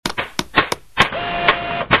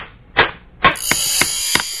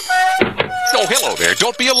Hello there.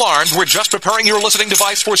 Don't be alarmed. We're just preparing your listening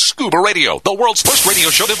device for Scuba Radio, the world's first radio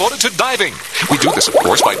show devoted to diving. We do this, of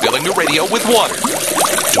course, by filling the radio with water.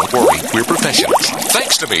 Don't worry, we're professionals.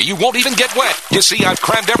 Thanks to me, you won't even get wet. You see, I've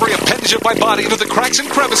crammed every appendage of my body into the cracks and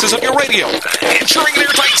crevices of your radio, ensuring an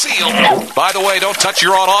airtight seal. By the way, don't touch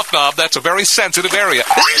your on-off knob. That's a very sensitive area.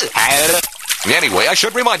 Anyway, I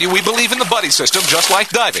should remind you, we believe in the buddy system just like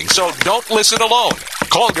diving, so don't listen alone.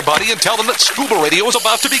 Call your buddy and tell them that Scuba Radio is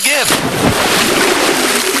about to begin.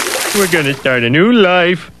 We're going to start a new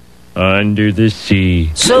life under the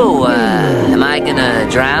sea. So, am I gonna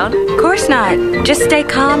drown? Of course not. Just stay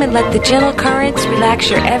calm and let the gentle currents relax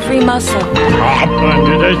your every muscle.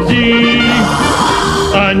 Under the sea.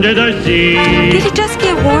 Under the sea. Did it just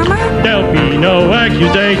get warmer? There'll be no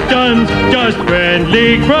accusations, just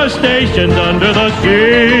friendly crustaceans under the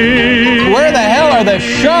sea. Where the hell are the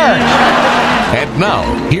sharks? And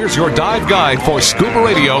now, here's your dive guide for Scuba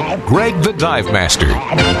Radio, Greg the Dive Master.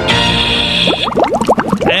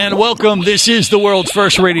 And welcome. This is the world's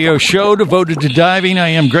first radio show devoted to diving. I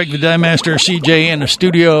am Greg the Dive Master, CJ in the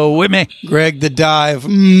studio with me. Greg the Dive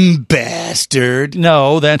Bastard.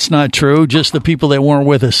 No, that's not true. Just the people that weren't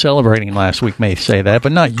with us celebrating last week may say that,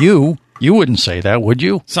 but not you. You wouldn't say that, would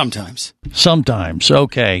you? Sometimes. Sometimes.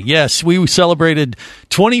 Okay. Yes, we celebrated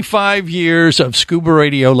 25 years of Scuba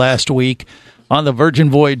Radio last week on the Virgin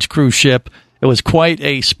Voyage cruise ship. It was quite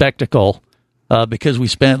a spectacle. Because we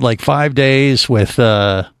spent like 5 days with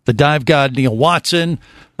the dive god Neil Watson,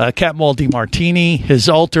 Captain Walt DiMartini, his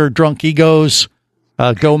alter drunk egos,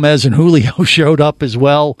 Gomez and Julio showed up as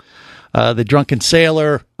well, the drunken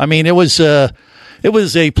sailor. I mean, it was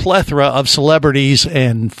a plethora of celebrities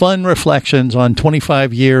and fun reflections on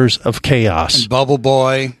 25 years of chaos. And Bubble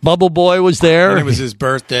Boy. Bubble Boy was there. And it was his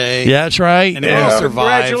birthday. Yeah, that's right. And he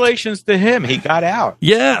survived. Congratulations to him. He got out.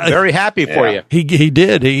 Yeah. Very happy for you. He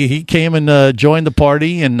did. He came and joined the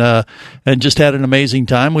party and just had an amazing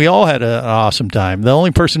time. We all had an awesome time. The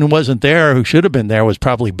only person who wasn't there, who should have been there, was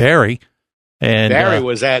probably Barry. And Barry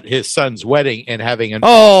was at his son's wedding and having an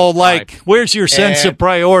where's your sense of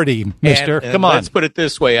priority, mister? Come on. Let's put it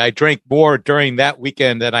this way. I drank more during that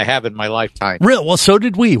weekend than I have in my lifetime. Real? Well, so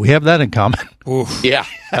did we. We have that in common. Oof. Yeah.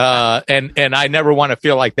 And I never want to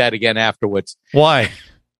feel like that again afterwards. Why?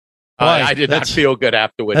 I did not feel good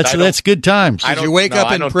afterwards. That's good times. Did you wake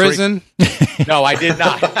up in prison? No, I did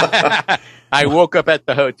not. I woke up at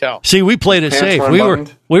the hotel. See, we played it safe.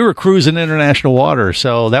 We were cruising international waters,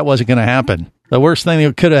 so that wasn't going to happen. The worst thing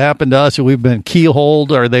that could have happened to us is we've been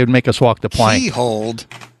keel-holed, or they would make us walk the plank. Keel-hold?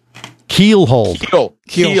 Keel-hold.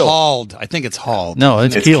 Keel-hauled. I think it's hauled. No,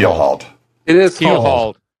 it's keel-hauled. It is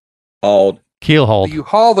keel-hauled. Keel-hauled. You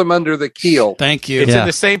haul them under the keel. Thank you. It's in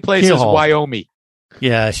the same place as Wyoming.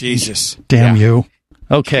 Yeah. Jesus. Damn you.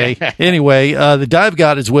 Okay. Anyway, the dive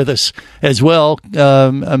god is with us as well,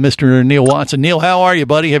 Mr. Neil Watson. Neil, how are you,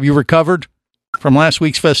 buddy? Have you recovered from last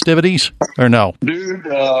week's festivities, or no? Dude,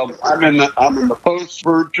 I'm in the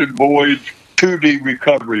post-Virgin Voyage 2D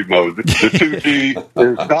recovery mode. The 2D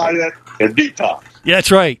is diet and detox. Yeah,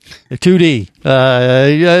 that's right. The 2D.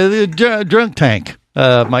 The drunk tank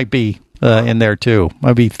might be in there too.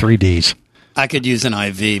 Might be 3Ds. I could use an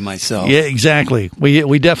IV myself. Yeah, exactly.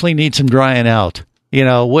 We definitely need some drying out. You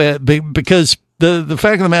know, because the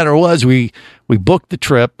fact of the matter was we booked the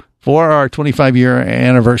trip for our 25-year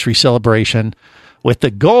anniversary celebration with the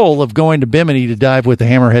goal of going to Bimini to dive with the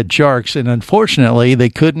hammerhead sharks, and unfortunately, they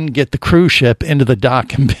couldn't get the cruise ship into the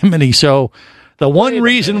dock in Bimini. So the one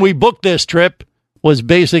reason we booked this trip was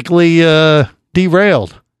basically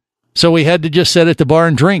derailed. So we had to just sit at the bar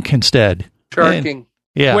and drink instead. Sharking.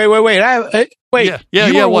 Yeah. Wait. Yeah.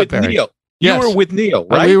 You were What, with Barry? Neil. Yes. You were with Neil,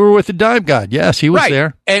 right? We were with the dive god. Yes, he was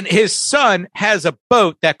there. And his son has a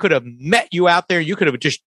boat that could have met you out there. You could have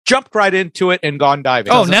just jumped right into it and gone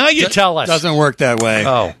diving. Oh, now you tell us. Doesn't work that way.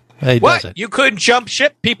 Oh, it what? doesn't. You couldn't jump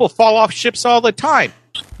ship? People fall off ships all the time.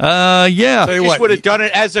 Yeah. You just would have done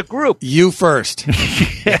it as a group. You first.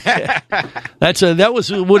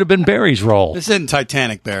 That would have been Barry's role. This isn't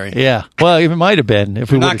Titanic, Barry. Yeah. Well, it might have been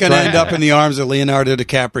if we We're were not going to end up in the arms of Leonardo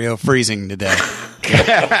DiCaprio freezing today.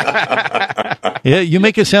 Yeah, you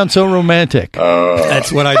make it sound so romantic.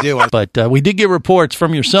 That's what I do. But we did get reports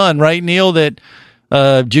from your son, right, Neil, that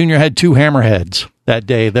Junior had 2 hammerheads that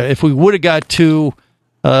day. If we would have got to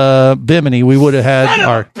Bimini, we would have had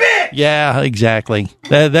our. Yeah, exactly.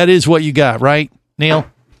 That is what you got, right, Neil?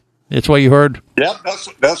 It's what you heard? Yep,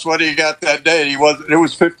 that's what he got that day. It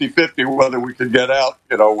was 50-50 whether we could get out,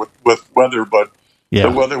 with weather, but the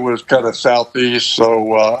weather was kind of southeast,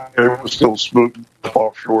 so it was still smooth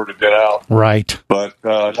offshore to get out. Right. But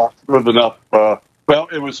not smooth enough. Well,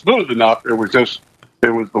 it was smooth enough. It was just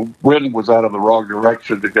the wind was out of the wrong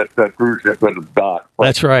direction to get that cruise ship in the dock. But,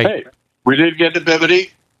 that's right. Hey, we did get to Bimini.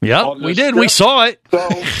 Yep, we did. Trip, we saw it.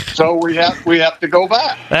 So we have to go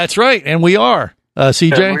back. That's right, and we are.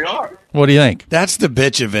 CJ, and we are. What do you think? That's the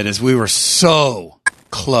bitch of it, is we were so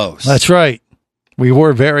close. That's right. We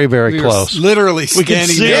were very, very close. Literally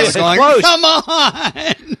standing there going, close. Come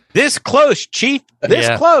on! This close, Chief. This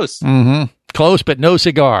close. Mm-hmm. Close, but no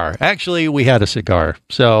cigar. Actually, we had a cigar.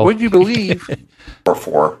 So, would you believe? Or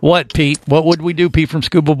 4. What, Pete? What would we do, Pete, from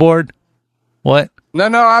Scuba Board? What? No,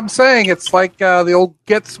 I'm saying it's like the old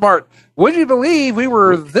Get Smart. Would you believe we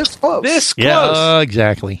were this close? This close. Yeah,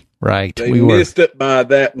 exactly. Right. They we missed it by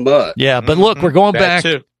that much. Yeah, but look, we're going back.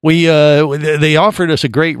 Too. They offered us a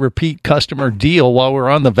great repeat customer deal while we were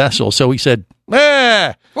on the vessel. So we said,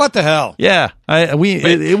 what the hell? Yeah,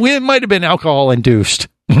 it might have been alcohol induced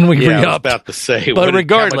when we re-upped. I was about to say, but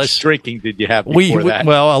regardless, how much drinking did you have before that?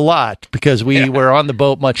 Well, a lot, because we were on the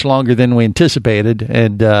boat much longer than we anticipated,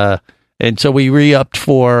 and so we re-upped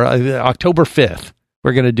for October 5th.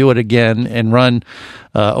 We're going to do it again and run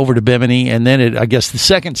over to Bimini, and then I guess the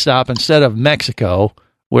second stop, instead of Mexico,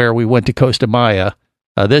 where we went to Costa Maya,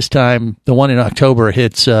 this time the one in October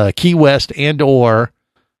hits Key West and or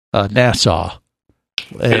Nassau.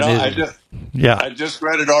 I just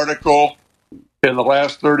read an article in the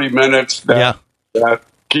last 30 minutes that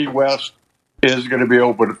Key West is going to be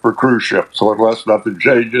open for cruise ships. So unless nothing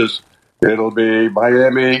changes, it'll be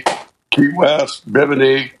Miami, Key West,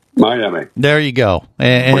 Bimini, Miami. There you go.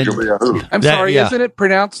 And I'm sorry, isn't it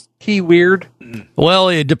pronounced Key Weird? Well,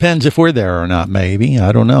 it depends if we're there or not, maybe.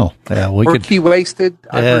 I don't know. Or Key Wasted.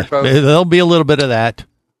 There'll be a little bit of that.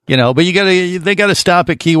 But they gotta stop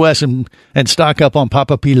at Key West and stock up on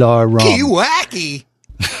Papa Pilar rum. Key Wacky.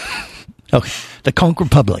 Okay, the Conch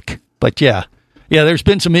Republic. But there's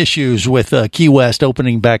been some issues with Key West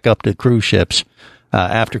opening back up to cruise ships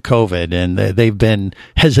after COVID, and they've been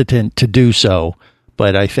hesitant to do so.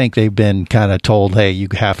 But I think they've been kind of told, hey, you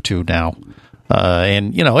have to now.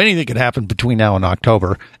 And, anything could happen between now and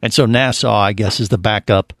October. And so Nassau, I guess, is the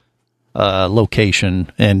backup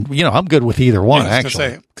location. And, I'm good with either one,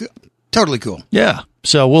 actually. Totally cool. Yeah.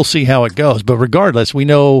 So we'll see how it goes. But regardless, we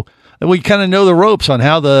kind of know the ropes on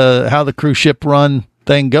how the cruise ship run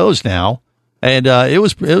thing goes now. And it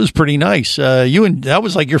was pretty nice. That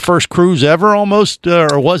was like your first cruise ever almost,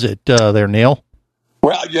 or was it there, Neil?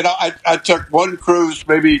 Well, I took one cruise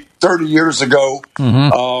maybe 30 years ago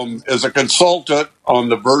as a consultant on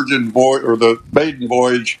the Virgin voyage or the maiden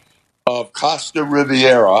voyage of Costa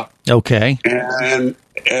Riviera. Okay. And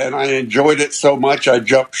I enjoyed it so much I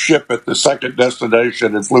jumped ship at the second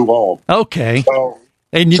destination and flew home. Okay.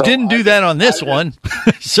 And you didn't do that on this one.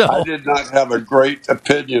 So I did not have a great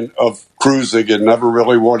opinion of cruising and never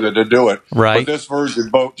really wanted to do it. Right. But this Virgin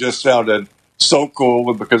boat just sounded so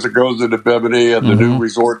cool because it goes into Bimini and the new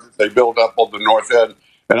resort that they built up on the north end.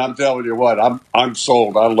 And I'm telling you what, I'm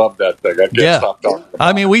sold. I love that thing. I can't stop talking about it.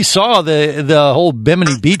 I mean, we saw the whole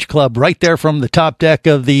Bimini Beach Club right there from the top deck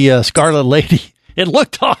of the Scarlet Lady. It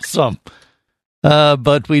looked awesome.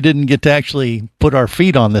 But we didn't get to actually put our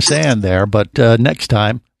feet on the sand there. But next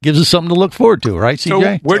time gives us something to look forward to, right,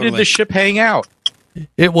 CJ? So where did the ship hang out?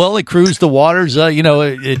 It cruised the waters.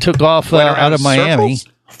 It took off out of Miami. Circles?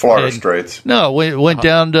 Florida Straits. No, it went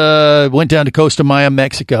down to Costa Maya,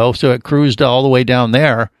 Mexico. So it cruised all the way down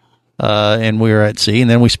there, and we were at sea. And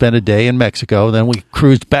then we spent a day in Mexico. Then we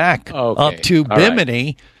cruised back up to Bimini.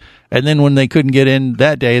 Right. And then when they couldn't get in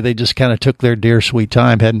that day, they just kind of took their dear sweet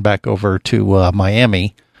time heading back over to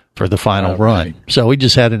Miami for the final run. So we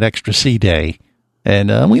just had an extra sea day,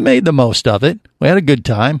 and we made the most of it. We had a good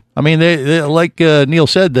time. I mean, they like Neil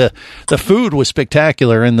said, the food was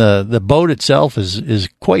spectacular, and the boat itself is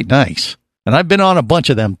quite nice. And I've been on a bunch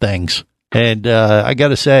of them things, and I got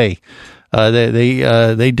to say,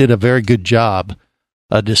 they did a very good job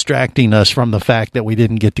distracting us from the fact that we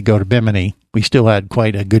didn't get to go to Bimini. We still had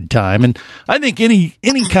quite a good time. And I think any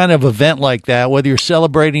kind of event like that, whether you're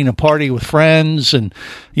celebrating a party with friends and,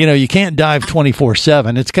 you can't dive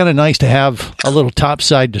 24/7, it's kind of nice to have a little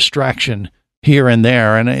topside distraction here and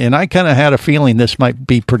there. And I kind of had a feeling this might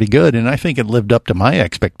be pretty good, and I think it lived up to my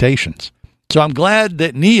expectations. So I'm glad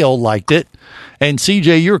that Neil liked it. And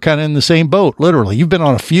CJ, you're kind of in the same boat, literally. You've been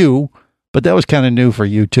on a few, but that was kind of new for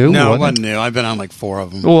you too. No, it wasn't new. I've been on like 4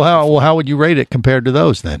 of them. Well, how would you rate it compared to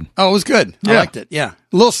those then? Oh, it was good. I liked it. Yeah,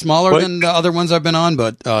 a little smaller than the other ones I've been on,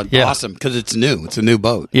 but awesome because it's new. It's a new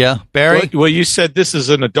boat. Yeah, Barry. Well, you said this is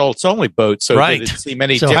an adults only boat, so right. Did it seem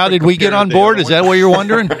any so how did we get on board? Is that what you're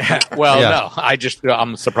wondering? Well, no.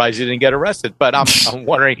 I'm surprised you didn't get arrested, but I'm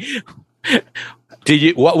wondering.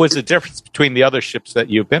 What was the difference between the other ships that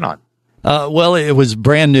you've been on? Well, it was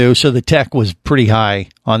brand new, so the tech was pretty high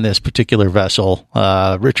on this particular vessel.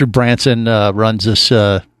 Richard Branson runs this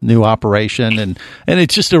new operation, and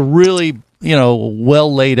it's just a really,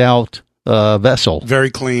 well laid out vessel.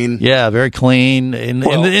 Very clean. Yeah, very clean.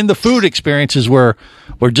 And the food experiences were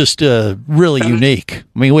just really unique.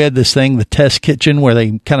 I mean, we had this thing, the test kitchen, where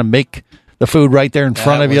they kind of make the food right there in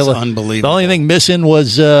front of you. Unbelievable. The only thing missing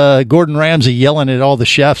was Gordon Ramsay yelling at all the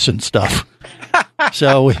chefs and stuff.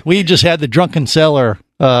 So we just had the drunken sailor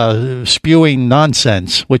spewing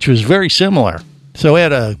nonsense, which was very similar. So we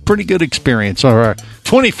had a pretty good experience on our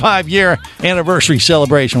 25-year anniversary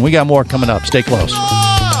celebration. We got more coming up. Stay close.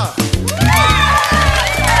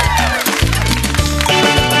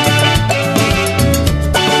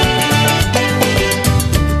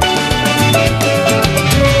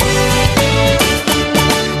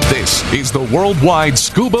 This is the Worldwide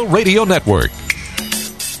Scuba Radio Network.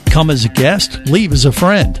 Come as a guest, leave as a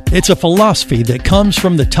friend. It's a philosophy that comes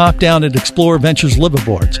from the top down at Explorer Ventures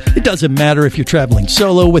liveaboards. It doesn't matter if you're traveling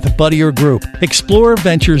solo, with a buddy, or group. Explorer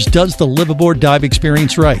Ventures does the liveaboard dive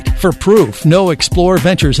experience right. For proof, know Explorer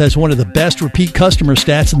Ventures has one of the best repeat customer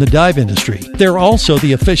stats in the dive industry. They're also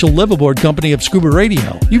the official liveaboard company of Scuba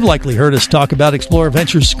Radio. You've likely heard us talk about Explorer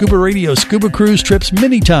Ventures Scuba Radio scuba cruise trips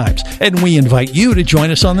many times, and we invite you to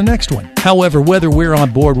join us on the next one. However, whether we're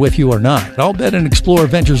on board with you or not, I'll bet an Explorer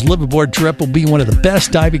Ventures liveaboard trip will be one of the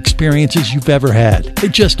best dive experiences you've ever had.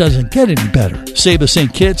 It just doesn't get any better. Saba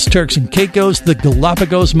St. Kitts, Turks and Caicos, the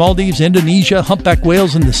Galapagos, Maldives, Indonesia, humpback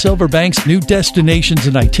whales, and the Silver Banks, new destinations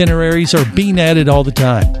and itineraries are being added all the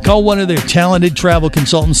time. Call one of their talented travel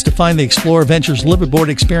consultants to find the Explorer Ventures liveaboard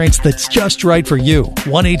experience that's just right for you.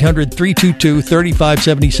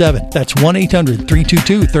 1-800-322-3577. That's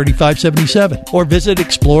 1-800-322-3577. Or visit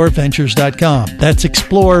explorerventures.com. That's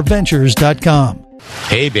explorerventures.com.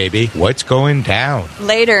 Hey, baby, what's going down?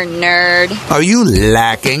 Later, nerd. Are you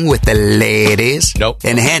lacking with the ladies? Nope.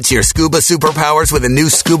 Enhance your scuba superpowers with a new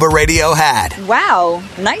Scuba Radio hat. Wow,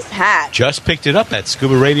 nice hat. Just picked it up at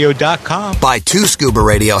ScubaRadio.com. Buy 2 Scuba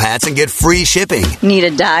Radio hats and get free shipping. Need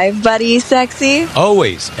a dive buddy, sexy?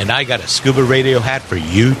 Always. And I got a Scuba Radio hat for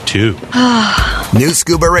you, too. New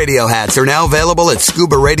Scuba Radio hats are now available at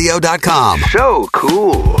ScubaRadio.com. So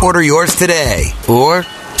cool. Order yours today, or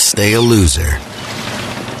stay a loser.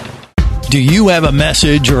 Do you have a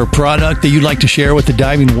message or a product that you'd like to share with the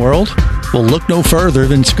diving world? Well, look no further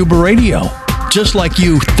than Scuba Radio. Just like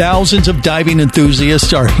you, thousands of diving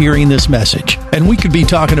enthusiasts are hearing this message, and we could be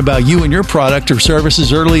talking about you and your product or service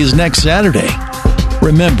as early as next Saturday.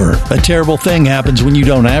 Remember, a terrible thing happens when you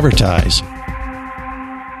don't advertise.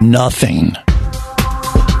 Nothing.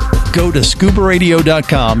 Go to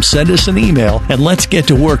ScubaRadio.com, send us an email, and let's get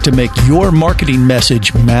to work to make your marketing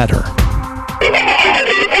message matter.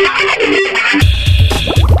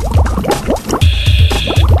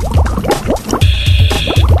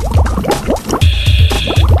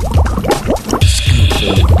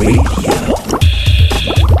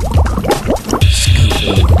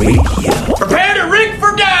 Prepare to rig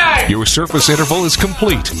for dive! Your surface interval is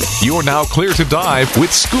complete. You're now clear to dive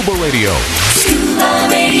with Scuba Radio. Scuba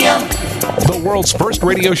Radio. The world's first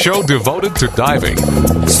radio show devoted to diving.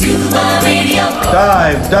 Scuba Radio.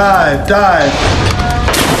 Dive, dive, dive.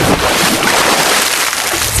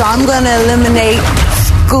 So I'm going to eliminate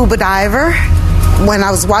Scuba Diver. When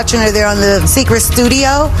I was watching her there on the Secret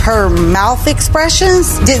Studio, her mouth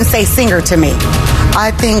expressions didn't say singer to me.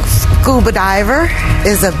 I think Scuba Diver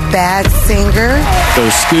is a bad singer. So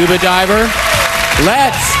Scuba Diver,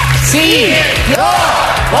 let's see your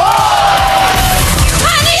voice!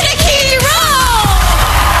 I need a hero!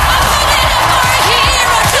 I'm looking for a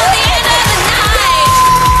hero till the end of the night.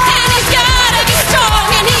 And he's gotta be strong,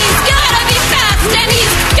 and he's gotta be fast, and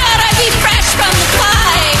he's gotta be fresh from the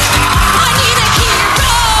fight. I need a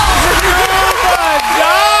hero!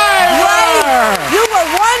 You were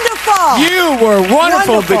wonderful! You were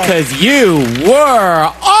wonderful because you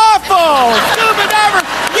were awful! Scuba Diver,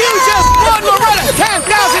 you just won Loretta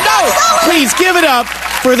 $10,000! Please give it up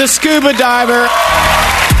for the Scuba Diver.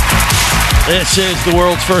 This is the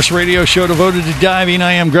world's first radio show devoted to diving.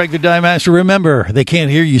 I am Greg the Dive Master. Remember, they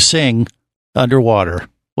can't hear you sing underwater.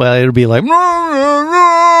 Well, it'll be like...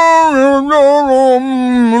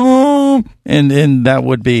 And that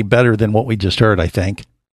would be better than what we just heard, I think.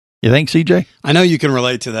 You think, CJ? I know you can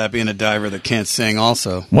relate to that, being a diver that can't sing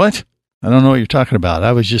also. What? I don't know what you're talking about.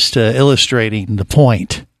 I was just illustrating the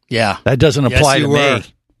point. Yeah. That doesn't apply to me.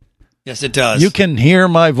 Yes, it does. You can hear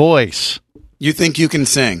my voice. You think you can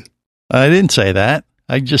sing? I didn't say that.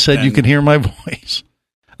 I just said you can hear my voice.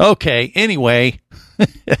 Okay, anyway.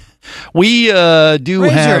 We do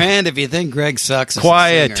Raise have your hand if you think Greg sucks. As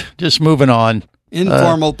quiet. A singer. Just moving on.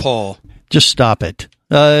 Informal poll. Just stop it.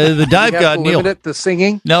 The dive god Neil. Limit it to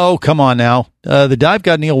singing. No, come on now. The dive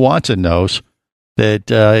god Neil Watson knows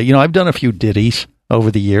that I've done a few ditties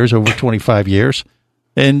over the years, over 25 years,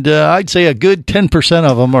 and I'd say a good 10%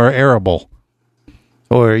 of them are airable,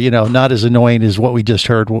 or not as annoying as what we just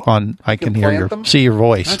heard on. I can hear see your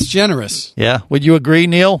voice. That's generous. Yeah, would you agree,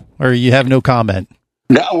 Neil, or you have no comment?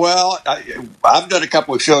 No, well, I've done a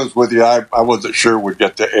couple of shows with you. I wasn't sure we'd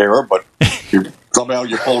get to air, but somehow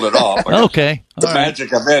you pulled it off. Okay. The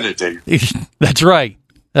magic of editing. That's right.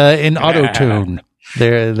 In auto-tune.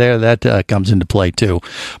 There, that comes into play too.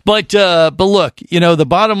 But look, the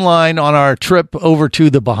bottom line on our trip over to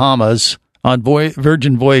the Bahamas on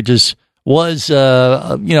Virgin Voyages was,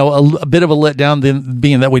 a bit of a letdown,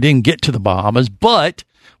 being that we didn't get to the Bahamas, but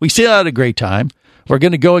we still had a great time. We're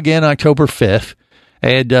going to go again October 5th.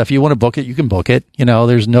 And if you want to book it, you can book it.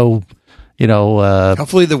 There's no,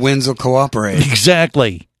 hopefully the winds will cooperate.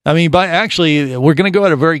 Exactly. I mean, we're going to go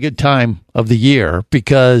at a very good time of the year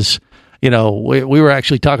because, we were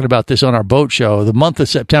actually talking about this on our boat show. The month of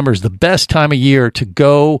September is the best time of year to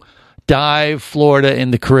go dive Florida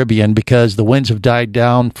in the Caribbean because the winds have died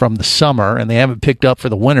down from the summer and they haven't picked up for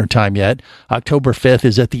the winter time yet. October 5th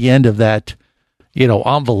is at the end of that,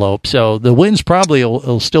 envelope. So the winds probably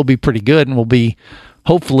will still be pretty good, and we'll be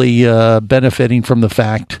hopefully benefiting from the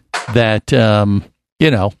fact that,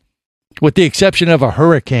 with the exception of a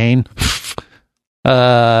hurricane,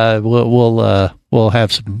 we'll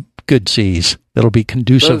have some good seas that'll be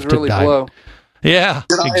conducive to dive. Blow. Yeah,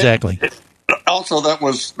 exactly. Also, that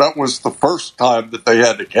was the first time that they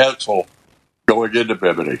had to cancel going into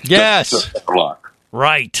Bimini. Yes.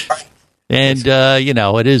 Right. And,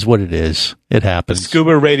 it is what it is. It happens. The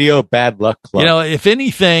Scuba Radio Bad Luck Club. If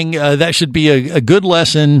anything, that should be a good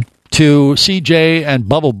lesson to CJ and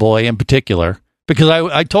Bubble Boy in particular. Because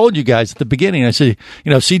I told you guys at the beginning, I said,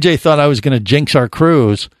 CJ thought I was going to jinx our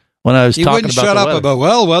cruise when I was talking about wouldn't shut up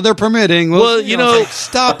about, weather permitting.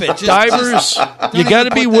 Stop it. Divers, you got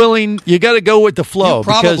to be willing. You got to go with the flow. You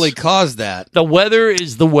probably caused that. The weather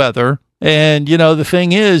is the weather. And, the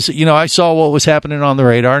thing is, I saw what was happening on the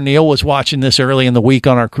radar. Neil was watching this early in the week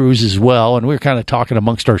on our cruise as well. And we were kind of talking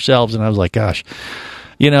amongst ourselves. And I was like, gosh,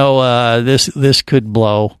 this could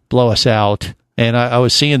blow us out. And I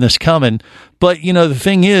was seeing this coming. But, the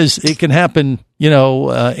thing is, it can happen,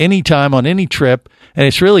 anytime on any trip. And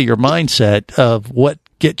it's really your mindset of what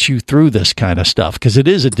gets you through this kind of stuff. Because it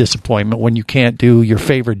is a disappointment when you can't do your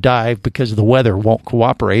favorite dive because the weather won't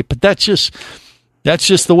cooperate. But that's just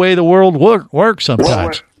the way the world works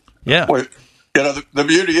sometimes. The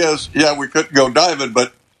beauty is, we couldn't go diving,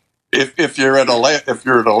 but if you're at a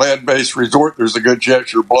land-based resort, there's a good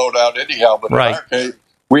chance you're blown out anyhow. But in our case,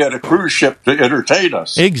 we had a cruise ship to entertain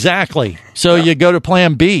us. Exactly. So you go to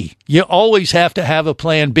Plan B. You always have to have a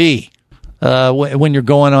Plan B when you're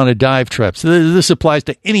going on a dive trip. So this applies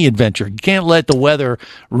to any adventure. You can't let the weather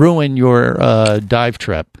ruin your dive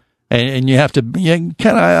trip. And you have to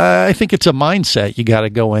I think it's a mindset you got to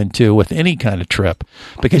go into with any kind of trip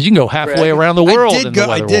because you can go halfway around the world.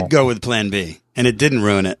 I did go with Plan B, and it didn't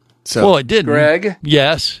ruin it. So, well, it didn't. Greg?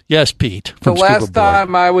 Yes, Pete. The last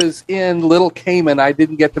time I was in Little Cayman, I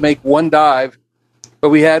didn't get to make one dive, but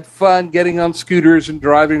we had fun getting on scooters and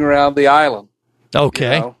driving around the island.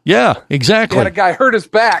 Okay. Yeah, exactly. We had a guy hurt his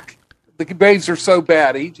back. The waves are so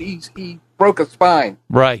bad. He broke a spine.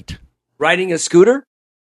 Right. Riding a scooter?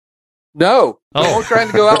 No. We're trying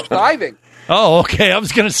to go out diving. Oh, okay. I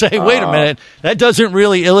was going to say, wait a minute. That doesn't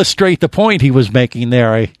really illustrate the point he was making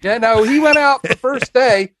there. Yeah, no, he went out the first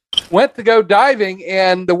day, went to go diving,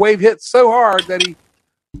 and the wave hit so hard that he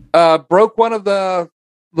broke one of the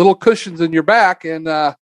little cushions in your back, and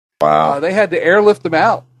they had to airlift him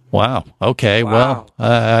out. Wow. Okay. Wow.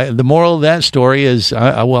 Well, the moral of that story is,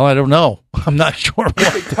 I don't know. I'm not sure. You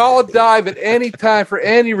can call a dive at any time for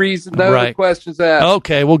any reason. No other questions asked.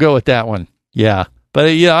 Okay. We'll go with that one. Yeah. But,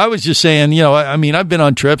 I was just saying, I've been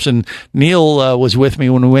on trips, and Neil was with me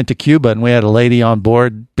when we went to Cuba, and we had a lady on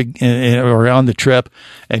board or on the trip,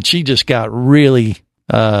 and she just got really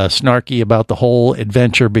snarky about the whole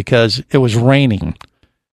adventure because it was raining.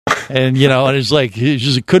 And, and it's like, she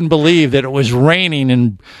just couldn't believe that it was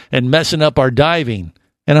raining and messing up our diving.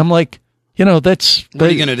 And I'm like, that's... What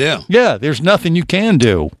are you going to do? Yeah, there's nothing you can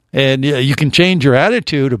do. And you can change your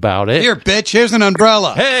attitude about it. Here, bitch, here's an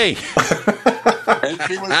umbrella. Hey! And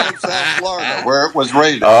she was in South Florida, where it was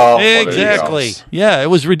raining. Oh, exactly. Yeah, it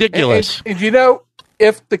was ridiculous. And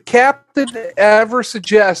if the captain ever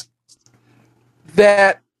suggests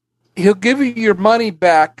that he'll give you your money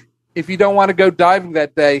back if you don't want to go diving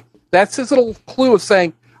that day, that's his little clue of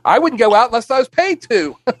saying, I wouldn't go out unless I was paid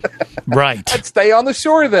to. Right. I'd stay on the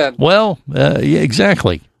shore then. Well, yeah,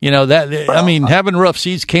 exactly. I mean, having rough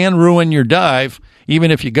seas can ruin your dive, even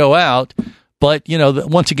if you go out. But,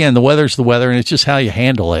 once again, the weather's the weather, and it's just how you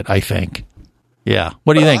handle it, I think. Yeah.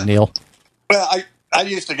 What do you think, Neil? Well, I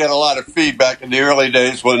used to get a lot of feedback in the early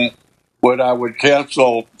days when I would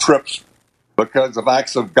cancel trips because of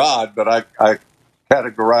acts of God, but I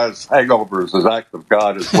categorize hangovers as acts of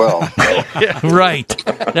God as well. Yeah, right.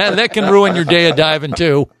 That can ruin your day of diving,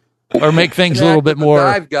 too, or make things a little bit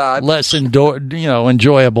more less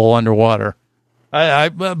enjoyable underwater.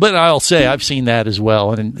 But I'll say I've seen that as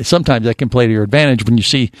well, and sometimes that can play to your advantage when you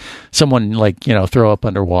see someone throw up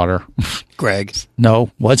underwater. Greg, no,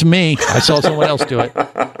 wasn't me. I saw someone else do it.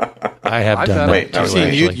 I have done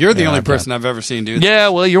that. You're the only person I've ever seen do that. Yeah,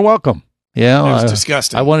 well, you're welcome. Yeah, it was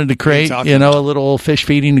disgusting. I wanted to create a little fish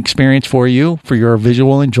feeding experience for you for your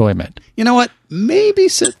visual enjoyment. You know what? Maybe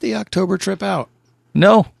sit the October trip out.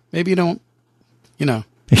 No, maybe you don't. No,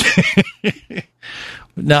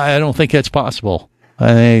 I don't think that's possible.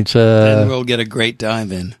 I think it's then we'll get a great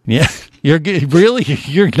dive in. Yeah, you're going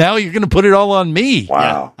to put it all on me.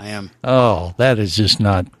 Wow, yeah, I am. Oh, that is just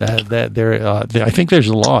not that there. I think there's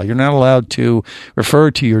a law. You're not allowed to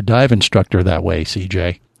refer to your dive instructor that way,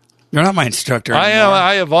 CJ. You're not my instructor anymore.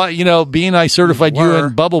 I have. Being I certified you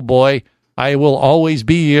in Bubble Boy, I will always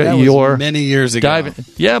be your many years ago.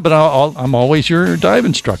 Yeah, but I'm always your dive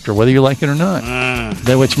instructor, whether you like it or not.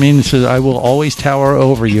 That which means that I will always tower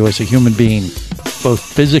over you as a human being, both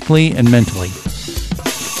physically and mentally.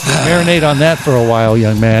 Marinate on that for a while,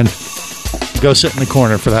 young man. Go sit in the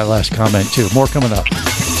corner for that last comment too. More coming up.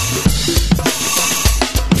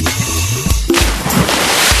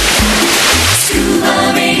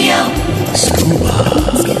 Scuba Radio.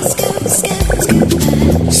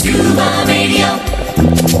 Scuba Radio.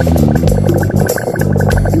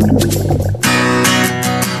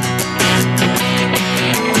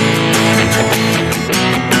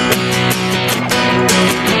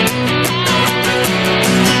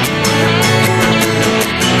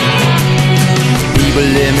 People,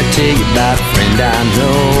 let me tell you about a friend I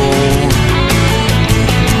know.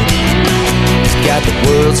 He's got the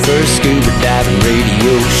world's first scuba diving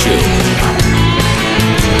radio show.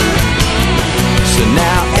 So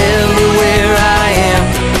now everywhere I am,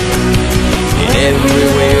 and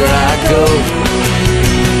everywhere I go,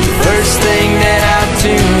 the first thing that I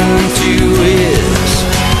tune to is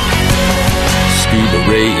Scuba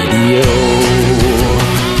Radio.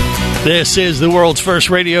 This is the world's first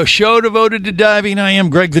radio show devoted to diving. I am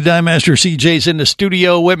Greg the Dive Master. CJ's in the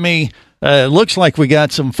studio with me. Looks like we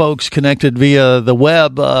got some folks connected via the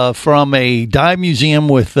web from a dive museum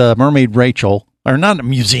with Mermaid Rachel. Or not a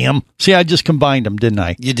museum. See, I just combined them, didn't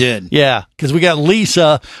I? You did. Yeah, because we got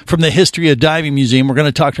Lisa from the History of Diving Museum. We're going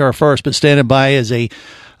to talk to her first, but standing by is a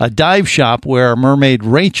dive shop where Mermaid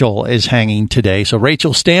Rachel is hanging today. So,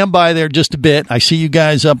 Rachel, stand by there just a bit. I see you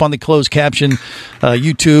guys up on the closed caption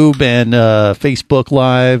YouTube and Facebook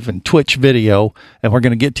Live and Twitch video, and we're going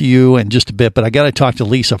to get to you in just a bit. But I got to talk to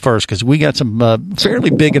Lisa first because we got some fairly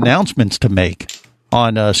big announcements to make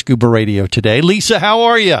on Scuba Radio today. Lisa, how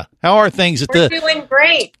are you? How are things at We're doing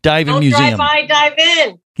great. Diving Museum? Drive by, dive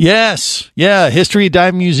in. Yes. Yeah. History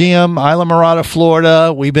Diving Museum, Isla Mirada,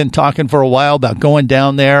 Florida. We've been talking for a while about going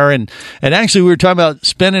down there. And actually, we were talking about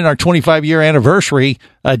spending our 25-year anniversary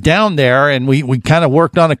down there. And we kind of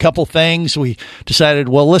worked on a couple things. We decided,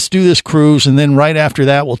 well, let's do this cruise. And then right after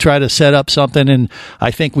that, we'll try to set up something. And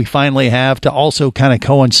I think we finally have to also kind of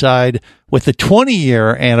coincide with the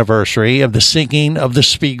 20-year anniversary of the sinking of the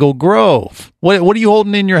Spiegel Grove. What are you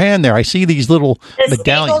holding in your hand there? I see these little medallions.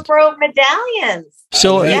 Spiegel Grove medallions.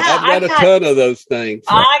 So I've got a ton of those things.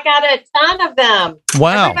 I got a ton of them.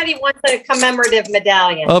 Wow. Everybody wants a commemorative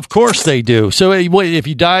medallion. Of course they do. So if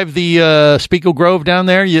you dive the Spiegel Grove down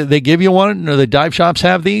there, they give you one, or the dive shops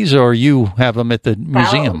have these, or you have them at the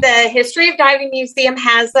museum? The History of Diving Museum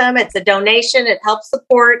has them. It's a donation. It helps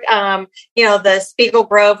support, the Spiegel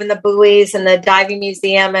Grove and the buoys and the diving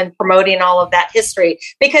museum and promoting all of that history,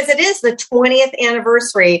 because it is the 20th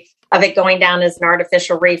anniversary of it going down as an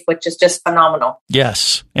artificial reef, which is just phenomenal.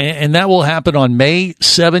 Yes. And that will happen on May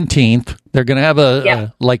 17th. They're going to have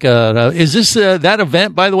is this that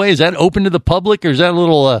event, by the way, is that open to the public, or is that a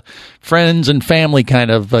little friends and family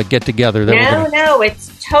kind of get together? No,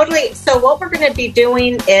 it's totally. So what we're going to be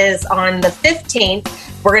doing is on the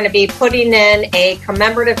 15th, we're going to be putting in a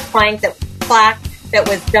commemorative plaque that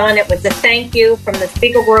was done. It was a thank you from the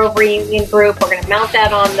Spiegel Grove Reunion Group. We're going to mount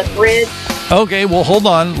that on the bridge. Okay, well, hold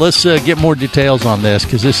on. Let's get more details on this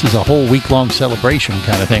because this is a whole week-long celebration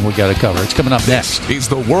kind of thing we got to cover. It's coming up next. Is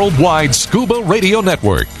the Worldwide Scuba Radio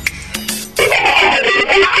Network.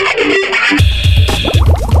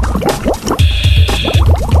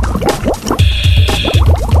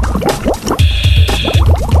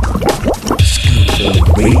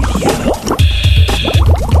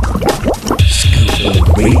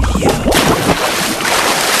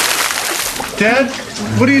 Dad,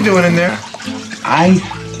 what are you doing in there?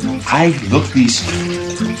 I look these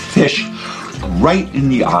fish right in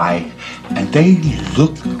the eye, and they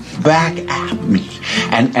look back at me,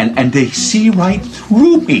 and they see right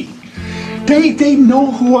through me. They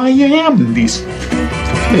know who I am, these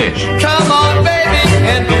fish. Come on, baby,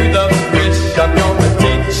 and do the fish. I'm gonna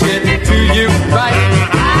teach it to you right.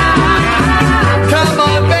 Come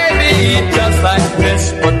on, baby, just like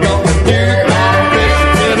this. We're gonna do our fish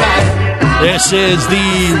tonight.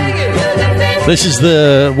 This is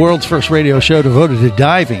the world's first radio show devoted to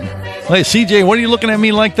diving. Hey, CJ, what are you looking at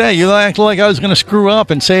me like that? You act like I was going to screw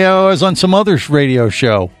up and say I was on some other radio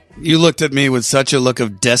show. You looked at me with such a look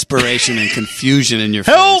of desperation and confusion in your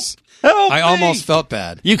Help! face. Help! I almost felt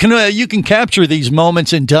bad. You can capture these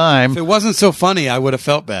moments in time. If it wasn't so funny, I would have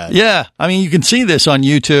felt bad. Yeah, I mean, you can see this on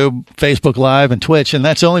YouTube, Facebook Live, and Twitch, and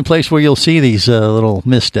that's the only place where you'll see these little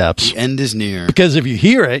missteps. The end is near. Because if you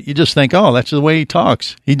hear it, you just think, oh, that's the way he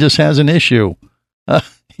talks. He just has an issue.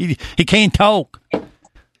 He can't talk.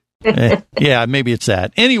 Yeah, maybe it's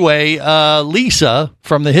that. Anyway, Lisa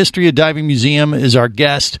from the History of Diving Museum is our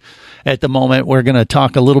guest at the moment. We're going to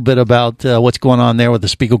talk a little bit about what's going on there with the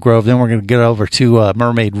Spiegel Grove. Then we're going to get over to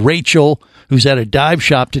Mermaid Rachel, who's at a dive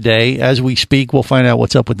shop today. As we speak, we'll find out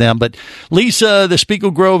what's up with them. But Lisa, the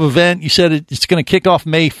Spiegel Grove event, you said it's going to kick off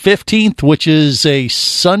May 15th, which is a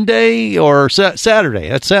Sunday or Saturday.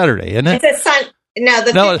 That's Saturday, isn't it? It's a the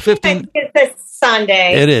 15th is a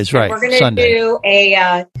Sunday. It is, right. We're going to do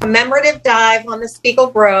a commemorative dive on the Spiegel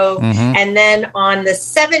Grove. Mm-hmm. And then on the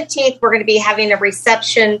 17th, we're going to be having a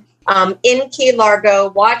reception in Key Largo.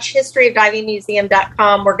 Watch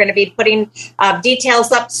historyofdivingmuseum.com. We're going to be putting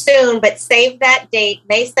details up soon, but save that date,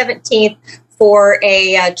 May 17th, for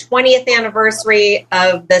a 20th anniversary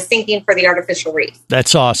of the Sinking for the Artificial Reef.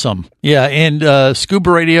 That's awesome. Yeah, and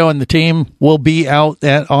Scuba Radio and the team will be out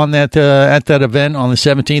at that event on the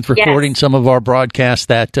 17th, recording some of our broadcasts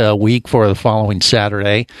that week for the following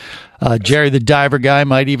Saturday. Jerry the Diver Guy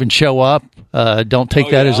might even show up. Don't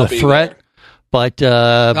take that as a threat. But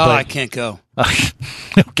I can't go. Okay.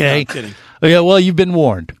 No, I'm kidding. Yeah, well, you've been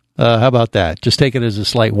warned. How about that? Just take it as a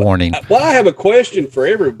slight warning. Well, I have a question for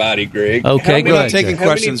everybody, Greg. Okay, go ahead. Taking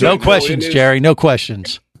questions. No questions, Jerry. No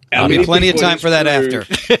questions. There'll be plenty of time for that after.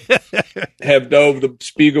 Have dove the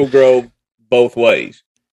Spiegel Grove both ways.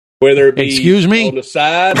 Whether it be Excuse me? on the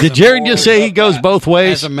side. Did Jerry just say he goes both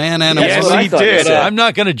ways? As a man and a Yes, woman. he did. I'm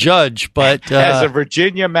not going to judge, but As a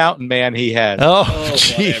Virginia mountain man, he has. oh,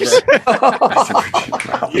 jeez.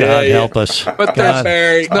 God help us. But God.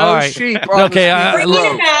 there's no All right. sheep on Okay, the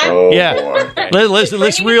Spiegel Grove. yeah.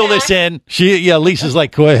 Let's reel this in. Lisa's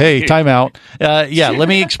like, hey, time out. Let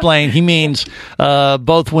me explain. He means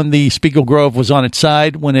both when the Spiegel Grove was on its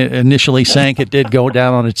side, when it initially sank, it did go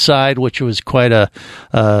down on its side, which was quite a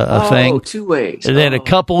thing. Two ways. And then a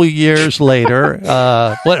couple of years later,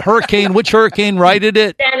 which hurricane righted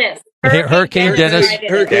it? Dennis. Hurricane Dennis.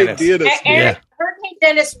 Hurricane Dennis. Yeah. Hurricane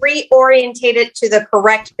Dennis reorientated to the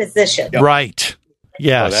correct position. Right.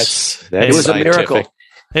 Yes. It was a miracle.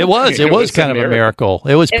 It was kind of a miracle.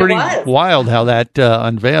 It was pretty wild how that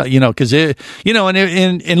unveiled, because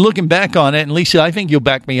and looking back on it, and Lisa, I think you'll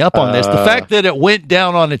back me up on this. The fact that it went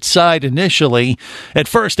down on its side initially, at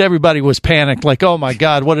first everybody was panicked, like, oh my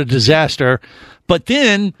God, what a disaster. But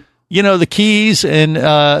then, the Keys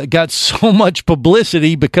and got so much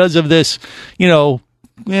publicity because of this,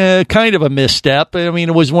 kind of a misstep. I mean,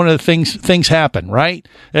 it was one of the things happen, right?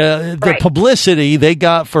 The publicity they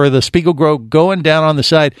got for the Spiegel Grove going down on the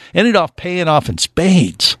side ended up paying off in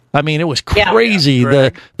spades. I mean, it was crazy,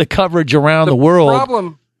 the coverage around the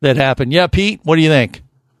world that happened. Yeah, Pete, what do you think?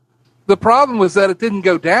 The problem was that it didn't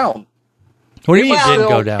go down. What do you mean it didn't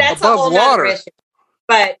go down? That's above a whole water. other issue.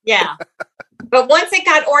 But, yeah. But once it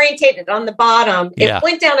got orientated on the bottom, it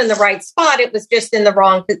went down in the right spot. It was just in the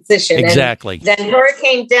wrong position. Exactly. And then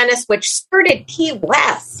Hurricane Dennis, which skirted Key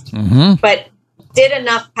West, but did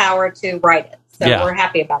enough power to right it. So we're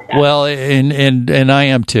happy about that. Well, and I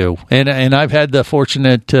am too. And I've had the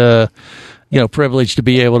fortunate privileged to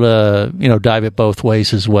be able to, dive it both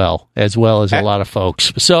ways as well as a lot of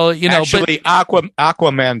folks. So, actually,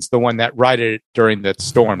 Aquaman's the one that righted it during the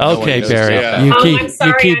storm. Okay, Barry, I'm sorry, you keep I missed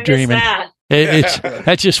dreaming. that.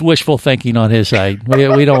 That's just wishful thinking on his side.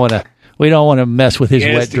 We don't want to. We don't want to mess with his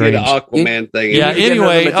wet dreams. The Aquaman thing. Yeah.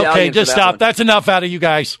 Anyway, okay, just stop. That's enough out of you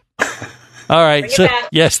guys. All right. So,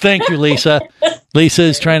 yes, thank you, Lisa. Lisa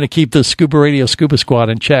is trying to keep the Scuba Radio Scuba Squad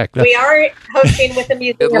in check. We are hosting with the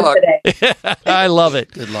museum today. I love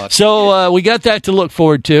it. Good luck. So we got that to look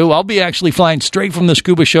forward to. I'll be actually flying straight from the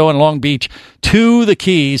Scuba Show in Long Beach to the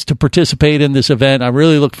Keys to participate in this event. I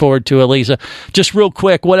really look forward to it, Lisa. Just real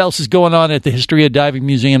quick, what else is going on at the History of Diving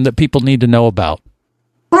Museum that people need to know about?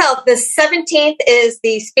 Well, the 17th is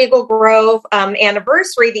the Spiegel Grove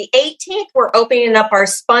anniversary. The 18th, we're opening up our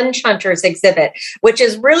Sponge Hunters exhibit, which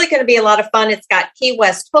is really going to be a lot of fun. It's got Key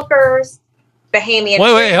West hookers, Bahamian.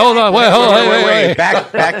 Wait, hold on. Wait. Back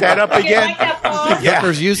that up again.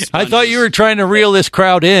 I thought you were trying to reel this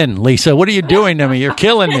crowd in, Lisa. What are you doing to me? You're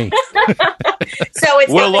killing me. So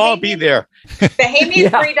we'll all be there. Bahamian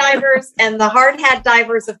free divers and the hard hat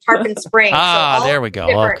divers of Tarpon Springs. There we go.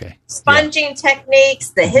 Okay. Sponging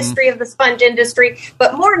techniques, the history of the sponge industry,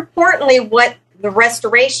 but more importantly, what the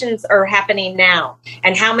restorations are happening now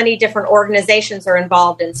and how many different organizations are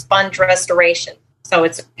involved in sponge restoration. So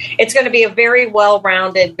it's going to be a very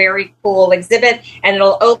well-rounded, very cool exhibit, and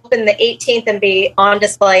it'll open the 18th and be on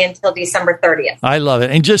display until December 30th. I love it.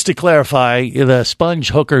 And just to clarify, the sponge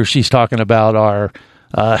hookers she's talking about are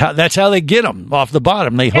that's how they get them off the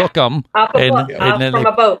bottom. They hook them from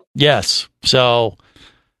a boat. Yes. So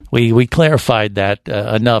we clarified that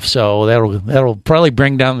enough. So that'll probably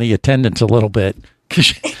bring down the attendance a little bit.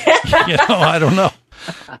 'Cause, I don't know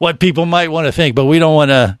what people might want to think, but we don't want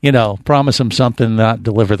to, promise them something and not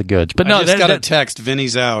deliver the goods. But no, I just got a text.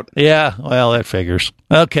 Vinny's out. Yeah, well, that figures.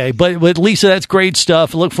 Okay, but Lisa, that's great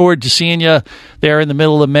stuff. Look forward to seeing you there in the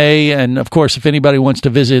middle of May. And, of course, if anybody wants to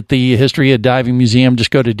visit the History of Diving Museum, just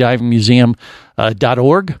go to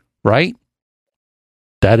divingmuseum.org, right?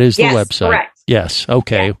 That is the website. Correct. Yes,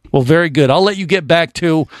 okay. Yeah. Well, very good. I'll let you get back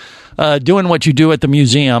to doing what you do at the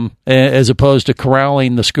museum as opposed to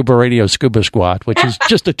corralling the Scuba Radio Scuba Squad, which is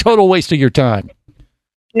just a total waste of your time.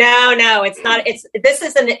 No, it's not. This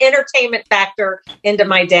is an entertainment factor into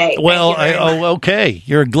my day. Well, okay.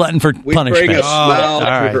 You're a glutton for punishment. All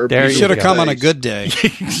right, there you should have come on a good day.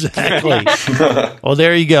 Exactly. Well,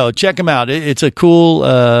 there you go. Check them out. It's a cool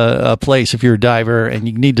place if you're a diver and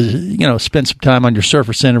you need to, spend some time on your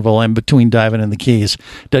surface interval in between diving in the Keys.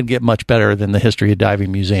 Doesn't get much better than the History of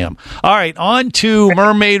Diving Museum. All right, on to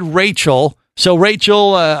Mermaid Rachel. So,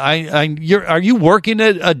 Rachel, are you working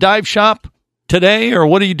at a dive shop today, or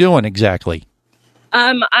what are you doing exactly?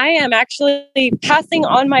 I am actually passing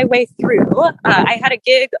on my way through. I had a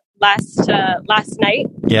gig last night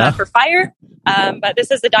for Fire, but this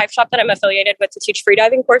is the dive shop that I'm affiliated with to teach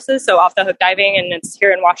freediving courses, so off the hook diving, and it's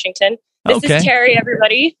here in Washington. This is Terry,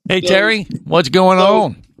 everybody. Hey, Terry, what's going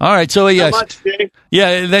on? All right, so yes,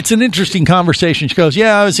 that's an interesting conversation. She goes,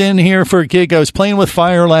 I was in here for a gig. I was playing with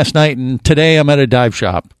Fire last night, and today I'm at a dive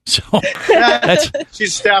shop. So she's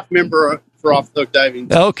a staff member for off the hook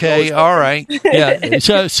diving. Okay, all right. Yeah.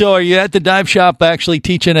 So are you at the dive shop actually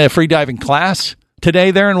teaching a free diving class today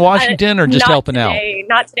there in Washington, or just helping out?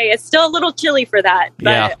 Not today. It's still a little chilly for that,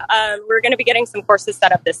 but we're going to be getting some courses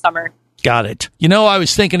set up this summer. Got it. I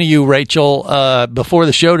was thinking of you, Rachel, before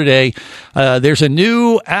the show today. There's a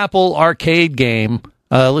new Apple arcade game.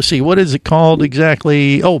 Let's see, what is it called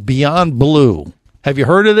exactly? Oh, Beyond Blue. Have you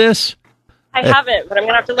heard of this? I haven't, but I'm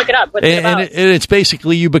going to have to look it up. What's it about? It's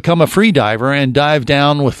basically you become a free diver and dive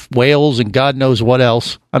down with whales and God knows what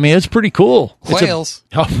else. I mean, it's pretty cool. Whales.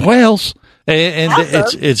 Whales. And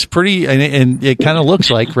awesome. It's pretty, and it kind of looks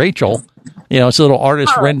like Rachel. It's a little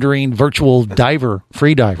artist rendering virtual diver,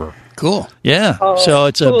 free diver. Cool. Yeah. So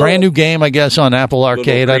it's a brand new game, I guess, on Apple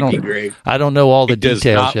Arcade. I don't know all the details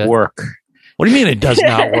yet. It does not work. What do you mean it does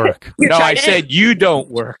not work? No, I said you don't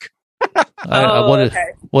work.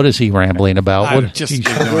 What is he rambling about? Who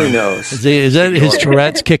knows? Is that his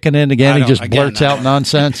Tourette's kicking in again? He just blurts out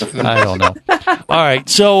nonsense. I don't know. All right.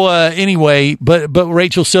 So anyway, but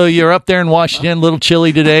Rachel, so you're up there in Washington, a little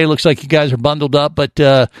chilly today. Looks like you guys are bundled up.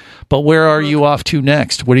 But where are you off to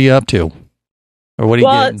next? What are you up to? Or what are you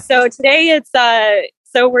getting? So today it's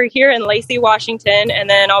so we're here in Lacey, Washington, and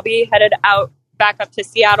then I'll be headed back up to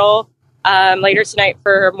Seattle later tonight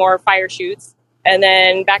for more fire shoots. And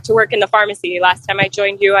then back to work in the pharmacy. Last time I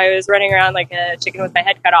joined you, I was running around like a chicken with my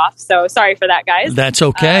head cut off. So sorry for that, guys. That's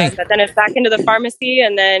okay. But then it's back into the pharmacy.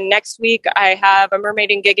 And then next week, I have a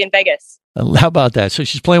mermaiding gig in Vegas. How about that? So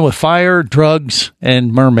she's playing with fire, drugs,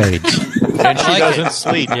 and mermaids. and she doesn't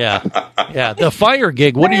sleep. Yeah. The fire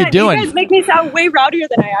gig. What are you doing? You guys make me sound way rowdier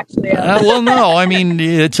than I actually am. Well, no. I mean,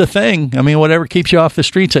 it's a thing. I mean, whatever keeps you off the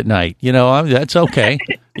streets at night. That's okay.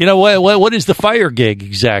 What is the fire gig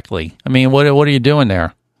exactly? I mean, what are you doing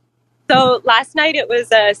there? So last night it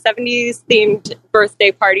was a 70s themed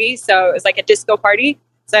birthday party. So it was like a disco party.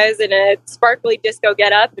 So I was in a sparkly disco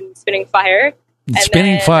getup and spinning fire.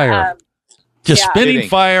 Spinning fire.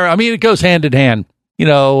 Fire. I mean, it goes hand in hand.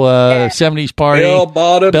 70s party.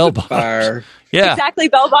 Bell fire. Yeah. Exactly.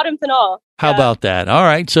 Bell bottoms and all. How about that? All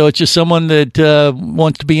right. So it's just someone that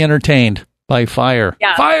wants to be entertained by fire.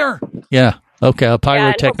 Yeah. Fire. Yeah. Okay. A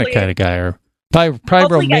pyrotechnic kind of guy or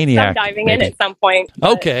pyromaniac. Diving in at some point.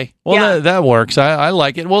 Okay. Well, that works. I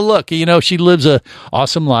like it. Well, look, she lives a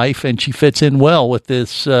awesome life and she fits in well with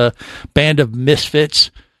this band of misfits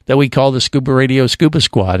that we call the Scuba Radio Scuba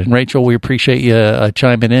Squad. And Rachel, we appreciate you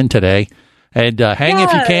chiming in today. And hang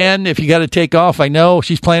if you can. If you got to take off, I know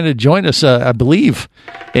she's planning to join us, I believe,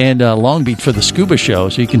 in Long Beach for the scuba show.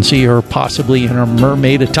 So you can see her possibly in her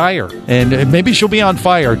mermaid attire. And maybe she'll be on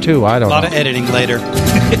fire, too. I don't know. A lot of editing later.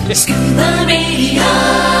 Scuba Radio.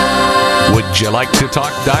 Would you like to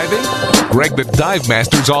talk diving? Greg the Dive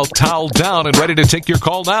Master's all toweled down and ready to take your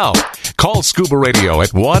call now. Call Scuba Radio at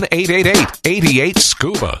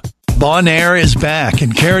 1-888-88-SCUBA. Bonaire is back,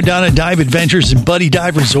 and Caradonna Dive Adventures and Buddy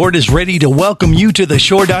Dive Resort is ready to welcome you to the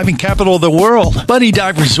shore diving capital of the world. Buddy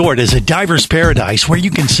Dive Resort is a diver's paradise where you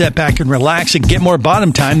can sit back and relax and get more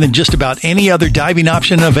bottom time than just about any other diving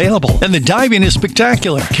option available. And the diving is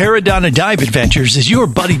spectacular. Caradonna Dive Adventures is your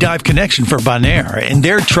Buddy Dive connection for Bonaire, and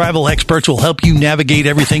their travel experts will help you navigate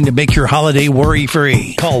everything to make your holiday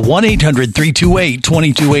worry-free. Call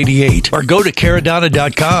 1-800-328-2288 or go to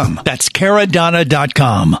caradonna.com. That's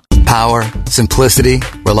caradonna.com. Power, simplicity,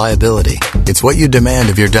 reliability. It's what you demand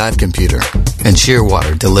of your dive computer. And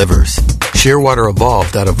Shearwater delivers. Shearwater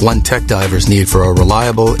evolved out of one tech diver's need for a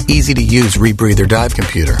reliable, easy-to-use rebreather dive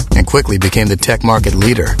computer and quickly became the tech market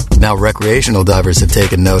leader. Now recreational divers have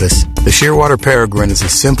taken notice. The Shearwater Peregrine is a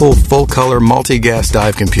simple, full-color, multi-gas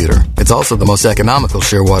dive computer. It's also the most economical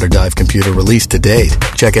Shearwater dive computer released to date.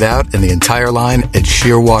 Check it out and the entire line at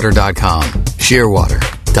Shearwater.com. Shearwater.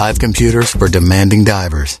 Dive computers for demanding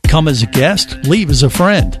divers. Come as a guest, leave as a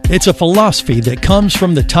friend. It's a philosophy that comes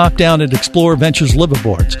from the top down at Explorer Ventures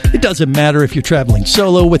liveaboards. It doesn't matter if you're traveling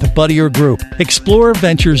solo with a buddy or group. Explorer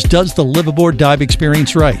Ventures does the liveaboard dive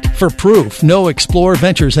experience right. For proof, know Explorer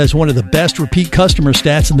Ventures has one of the best repeat customer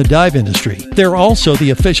stats in the dive industry. They're also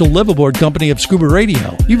the official liveaboard company of Scuba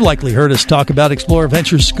Radio. You've likely heard us talk about Explorer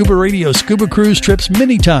Ventures Scuba Radio scuba cruise trips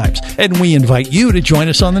many times, and we invite you to join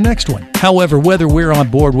us on the next one. However, whether we're on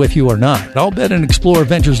board with you or not, I'll bet an Explorer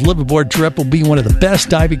Ventures liveaboard trip will be one of the best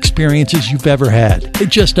dive experiences you've ever had. It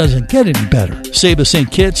just doesn't get any better. Saba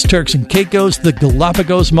St. Kitts, Turks and Caicos, the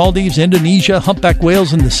Galapagos, Maldives, Indonesia, humpback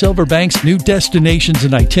whales, and the Silver Banks, new destinations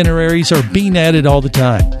and itineraries are being added all the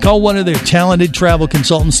time. Call one of their talented travel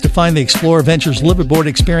consultants to find the Explorer Ventures liveaboard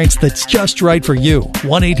experience that's just right for you.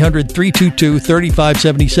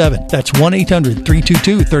 1-800-322-3577. That's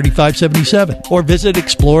 1-800-322-3577. Or visit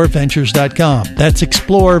explorerventures.com. That's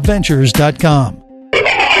explorerventures.com.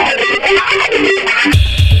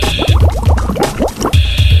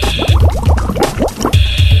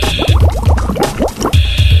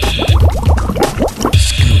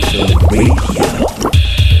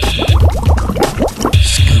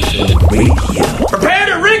 Prepare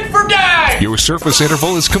to rig for dive! Your surface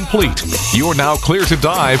interval is complete. You're now clear to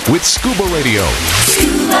dive with Scuba Radio.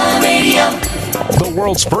 Scuba Radio. The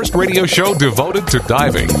world's first radio show devoted to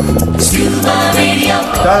diving. Scuba Radio.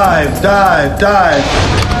 Dive, dive, dive.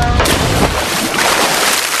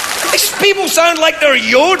 These people sound like they're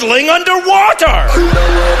yodeling underwater.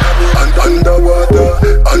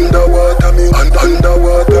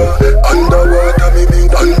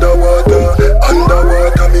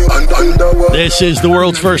 This is the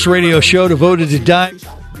world's first radio show devoted to dive.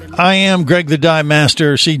 I am Greg the Dive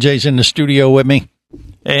Master. CJ's in the studio with me.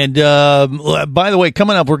 And by the way,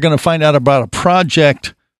 coming up, we're going to find out about a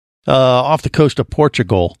project off the coast of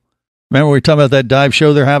Portugal. Remember we were talking about that dive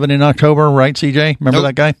show they're having in October, right, CJ? Remember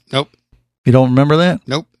that guy? Nope. You don't remember that?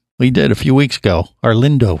 Nope. We did a few weeks ago.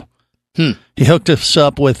 Arlindo. He hooked us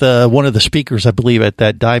up with one of the speakers, I believe, at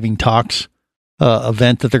that Diving Talks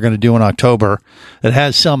event that they're going to do in October. It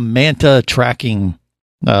has some manta tracking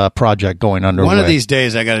project going underway. One of these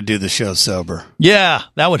days, I got to do the show sober. Yeah,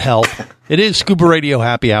 that would help. It is Scuba Radio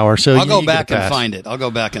Happy Hour, so I'll go back and find it. I'll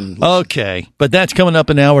go back and listen. Okay, but that's coming up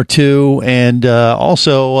in hour 2, and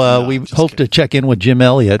also we hope to check in with Jim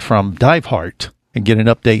Elliott from Dive Heart and get an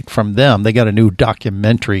update from them. They got a new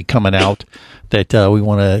documentary coming out that we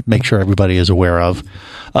want to make sure everybody is aware of.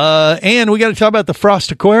 And we got to talk about the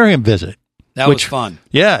Frost Aquarium visit. That was fun.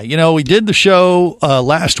 Yeah, we did the show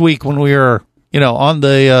last week when we were, on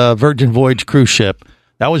the Virgin Voyage cruise ship.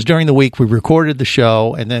 That was during the week. We recorded the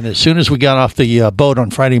show, and then as soon as we got off the boat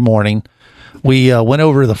on Friday morning, we went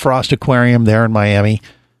over to the Frost Aquarium there in Miami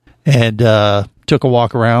and took a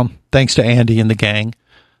walk around, thanks to Andy and the gang.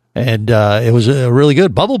 And it was really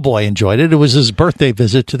good. Bubble Boy enjoyed it. It was his birthday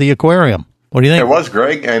visit to the aquarium. What do you think? It was,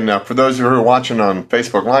 Greg. And for those who are watching on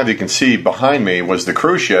Facebook Live, you can see behind me was the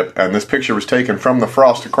cruise ship, and this picture was taken from the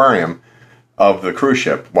Frost Aquarium of the cruise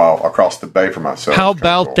ship while across the bay from us. So how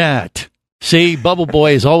about that? See, Bubble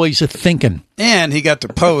Boy is always a thinking. And he got to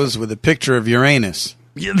pose with a picture of Uranus.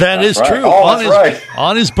 Yeah, that is right. true. Oh,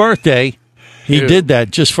 On his birthday, he did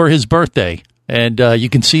that just for his birthday. And you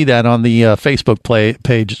can see that on the Facebook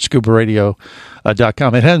page at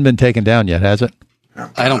scubaradio.com. It hasn't been taken down yet, has it?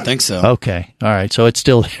 I don't think so. Okay. All right. So it's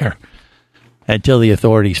still there until the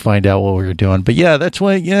authorities find out what we were doing. But yeah, that's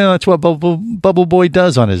what Bubble Boy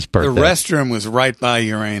does on his birthday. The restroom was right by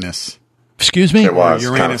Uranus. Excuse me? It was.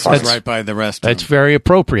 Uranus was right by the restroom. That's very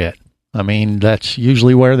appropriate. I mean, that's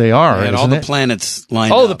usually where they are. And all the planets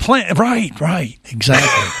lined up. Oh, the planet. Right.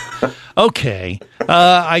 Exactly. Okay.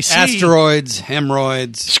 I see. Asteroids,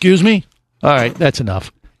 hemorrhoids. Excuse me? All right. That's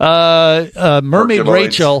enough. Mermaid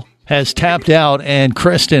Rachel has tapped out, and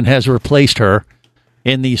Kristen has replaced her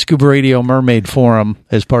in the Scuba Radio Mermaid Forum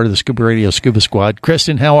as part of the Scuba Radio Scuba Squad.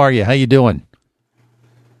 Kristen, how are you? How you doing?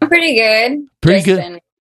 I'm pretty good. Pretty Just good. Been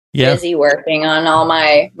busy working on all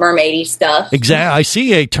my mermaidy stuff. Exactly. I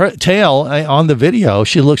see a tail on the video.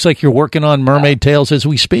 She looks like you're working on mermaid tails as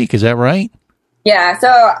we speak. Is that right? Yeah, so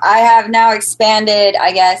I have now expanded,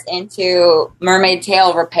 I guess, into mermaid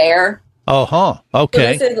tail repair. Oh, huh.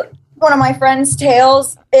 Okay. So this is one of my friend's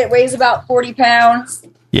tails. It weighs about 40 pounds.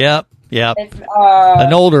 Yep. It's,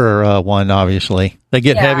 an older one, obviously. They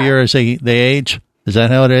get heavier as they age. Is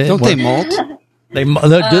that how it is? Don't they molt?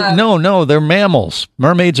 No, they're mammals.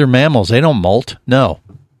 Mermaids are mammals. They don't molt. No.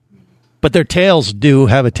 But their tails do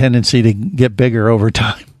have a tendency to get bigger over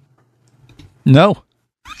time. No.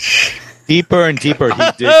 Deeper and deeper he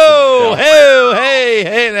digs.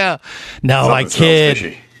 Hey, now. No, I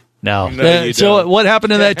kid. No. So what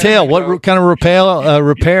happened to that tail? What kind of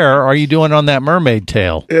repair are you doing on that mermaid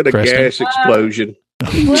tail? It had a Kristen? gas explosion.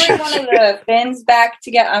 Gluing one of the fins back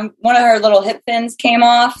together. One of her little hip fins came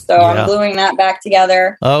off, so I'm gluing that back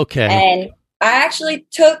together. Okay. And I actually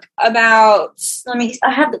took about,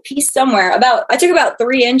 I have the piece somewhere. I took about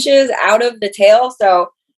 3 inches out of the tail,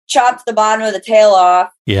 so chopped the bottom of the tail off.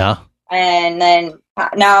 Yeah. And then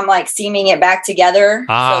now I'm like seaming it back together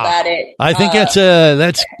so that it. I think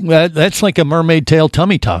that's like a mermaid tail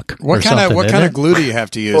tummy tuck. What kind of glue do you have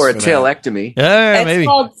to use for a that? tailectomy? It's maybe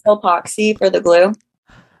called Silpoxy for the glue.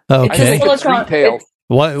 Okay. It's silicone.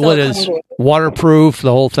 What is waterproof?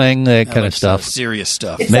 The whole thing, that kind of stuff. Serious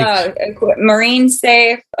stuff. It's marine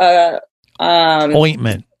safe,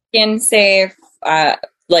 ointment, skin safe,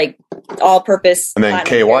 like all-purpose. And then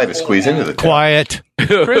KY to squeeze into the tail. Quiet.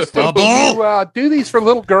 Kristen, do you do these for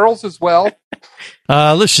little girls as well?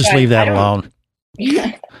 Let's just leave that alone.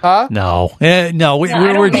 Huh? No,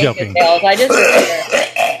 we're joking. I just.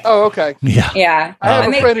 Oh, okay. Yeah. I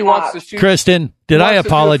have a friend who wants to shoot. Kristen, did I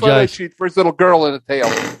apologize? Do a photo shoot for his little girl in a tail.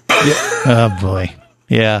 Oh boy.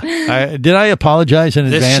 Yeah. Did I apologize in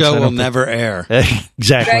advance? This show will never air.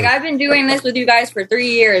 Exactly. Greg, I've been doing this with you guys for 3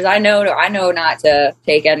 years. I know not to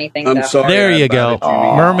take anything. I'm sorry. There you go.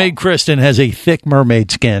 Mermaid Kristen has a thick mermaid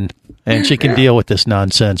skin, and she can deal with this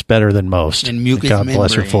nonsense better than most. And mucus God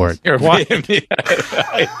bless her for it.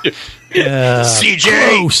 CJ.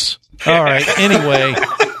 Gross. All right. Anyway.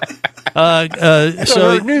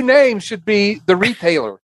 So her new name should be the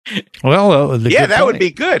Retailer. Well, that would be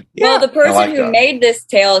good. Well, the person who made this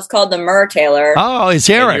tail is called the Mertailer. Oh, it's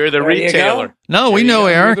Eric. And you're the retailer. No, we know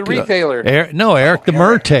Eric. You're the Retailer. Eric the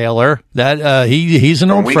Mertailer. That he's an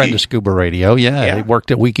old friend of Scuba Radio. Yeah, he worked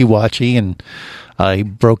at Wiki Watchy, and he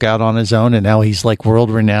broke out on his own, and now he's like world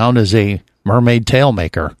renowned as a mermaid tail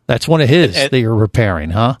maker. That's one of his that you're repairing,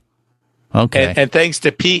 huh? Okay. And thanks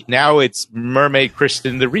to Pete, now it's Mermaid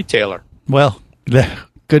Kristen the retailer. Well,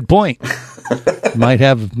 good point. might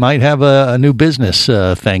have a new business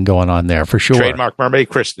thing going on there for sure. Trademark Mermaid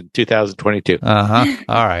Kristen 2022. All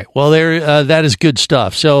right. Well, that is good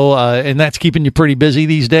stuff. So, and that's keeping you pretty busy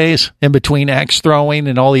these days in between axe throwing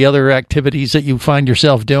and all the other activities that you find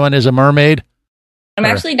yourself doing as a mermaid. I'm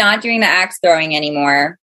actually not doing the axe throwing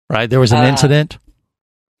anymore. Right. There was an incident.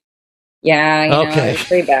 Yeah. It was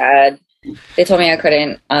pretty bad. they told me I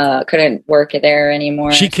couldn't work there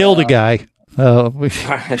anymore. She killed a guy. We don't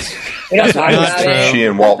talk about it. She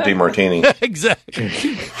and Walt DiMartini. Exactly.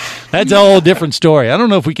 That's a whole different story. I don't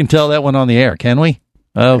know if we can tell that one on the air, can we?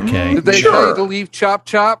 Okay. Did they tell you to leave Chop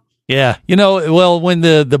Chop? Yeah. Well, when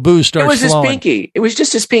the booze starts It was his flowing. pinky. It was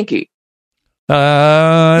just his pinky.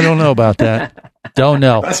 I don't know about that. Don't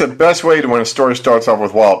know. That's the best way to when a story starts off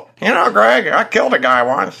with Walt. Greg, I killed a guy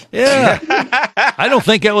once. Yeah. I don't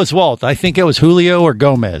think it was Walt. I think it was Julio or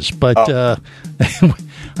Gomez. But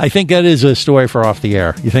I think that is a story for off the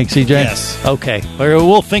air. You think, CJ? Yes. Okay.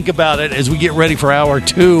 We'll think about it as we get ready for hour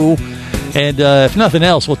 2. And if nothing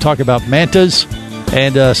else, we'll talk about mantas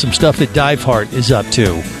and some stuff that Dive Heart is up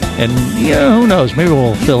to. And, who knows? Maybe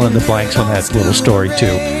we'll fill in the blanks on that little story,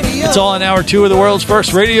 too. It's all in hour 2 of the world's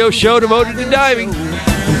first radio show devoted to diving.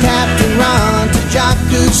 From Captain Ron to Jock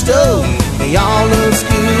Cousteau, they all love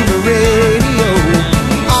Scuba Radio.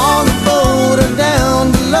 On the boat or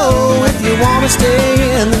down below, if you want to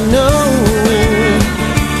stay in the know.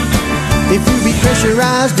 If you be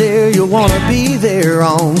pressurized there, you'll want to be there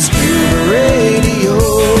on Scuba Radio.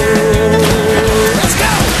 Let's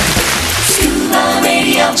go! Scuba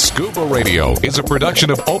Radio. Scuba Radio is a production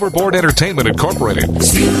of Overboard Entertainment Incorporated.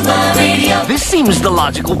 Scuba Radio. This seems the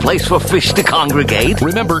logical place for fish to congregate.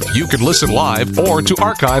 Remember, you can listen live or to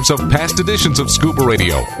archives of past editions of Scuba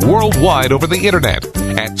Radio worldwide over the internet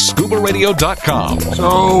at scubaradio.com.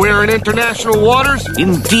 So we're in international waters?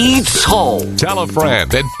 Indeed so. Tell a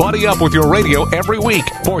friend and buddy up with your radio every week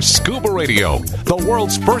for Scuba Radio, the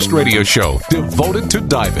world's first radio show devoted to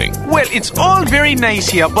diving. Well, it's all very nice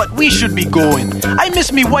here, but we should be going. I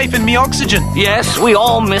miss me wife and me oxygen. Yes, we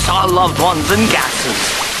all miss our loved ones and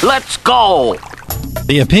gases. Let's go.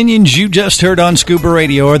 The opinions you just heard on Scuba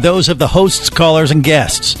Radio are those of the hosts, callers, and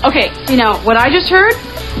guests. Okay, what I just heard?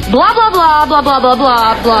 Blah, blah, blah, blah, blah, blah,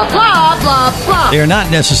 blah, blah, blah, blah, blah. They are not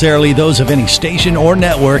necessarily those of any station or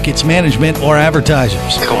network, its management, or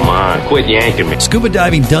advertisers. Come on, quit yanking me. Scuba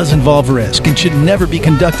diving does involve risk and should never be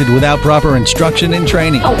conducted without proper instruction and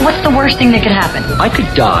training. Oh, what's the worst thing that could happen? I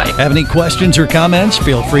could die. Have any questions or comments?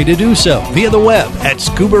 Feel free to do so via the web at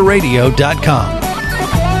scubaradio.com.